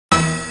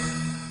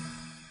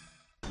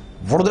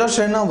વડોદરા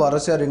શહેરના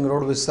Varasiya ring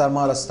road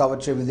વિસ્તારમાં રસ્તા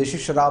વચ્ચે વિદેશી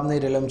શરાબની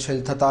રેલમછેલ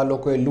થતા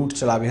લોકોએ લૂંટ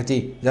ચલાવી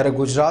હતી, જ્યારે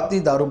ગુજરાતની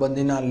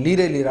દારૂબંધીના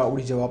લીરે લીરા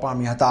ઉડી જવા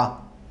પામ્યા હતા।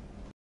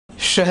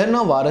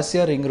 શહેરના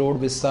વારસિયા રિંગ રોડ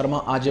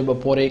વિસ્તારમાં આજે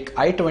બપોરે એક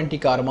i20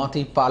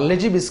 કારમાંથી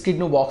પાર્લેજી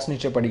બિસ્કિટનું બોક્સ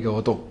નીચે પડી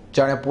ગયું હતું।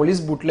 જાણે પોલીસ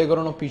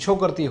બુટલેગરોનો પીછો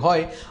કરતી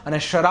હોય અને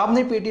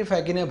શરાબની પેટી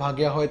ફેંકીને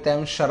ભાગ્યા હોય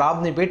તેમ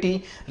શરાબની પેટી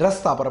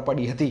રસ્તા પર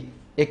પડી હતી।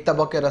 એક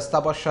તબક્કે રસ્તા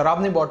પર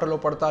શરાબની બોટલો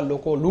પડતા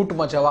લોકો લૂંટ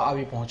મચાવવા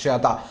આવી પહોંચ્યા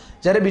હતા,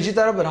 જ્યારે બીજી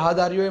તરફ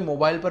રાહદારીઓએ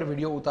મોબાઈલ પર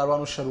વિડીયો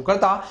ઉતારવાનું શરૂ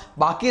કરતા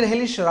બાકી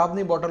રહેલી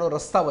શરાબની બોટલો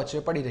રસ્તા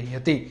વચ્ચે પડી રહી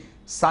હતી।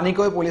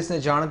 સ્થાનિકોએ પોલીસને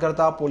જાણ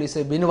કરતા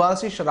પોલીસે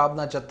બિનવારસી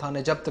શરાબના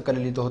જથ્થાને જપ્ત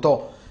કરી લીધો હતો।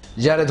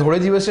 જ્યારે ધોળે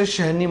દિવસે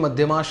શહેરની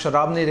મધ્યમાં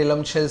શરાબની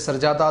રેલમછેલ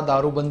સર્જાતા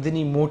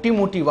દારૂબંધીની મોટી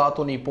મોટી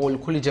વાતોની પોલ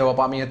ખુલી જવા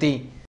પામી હતી।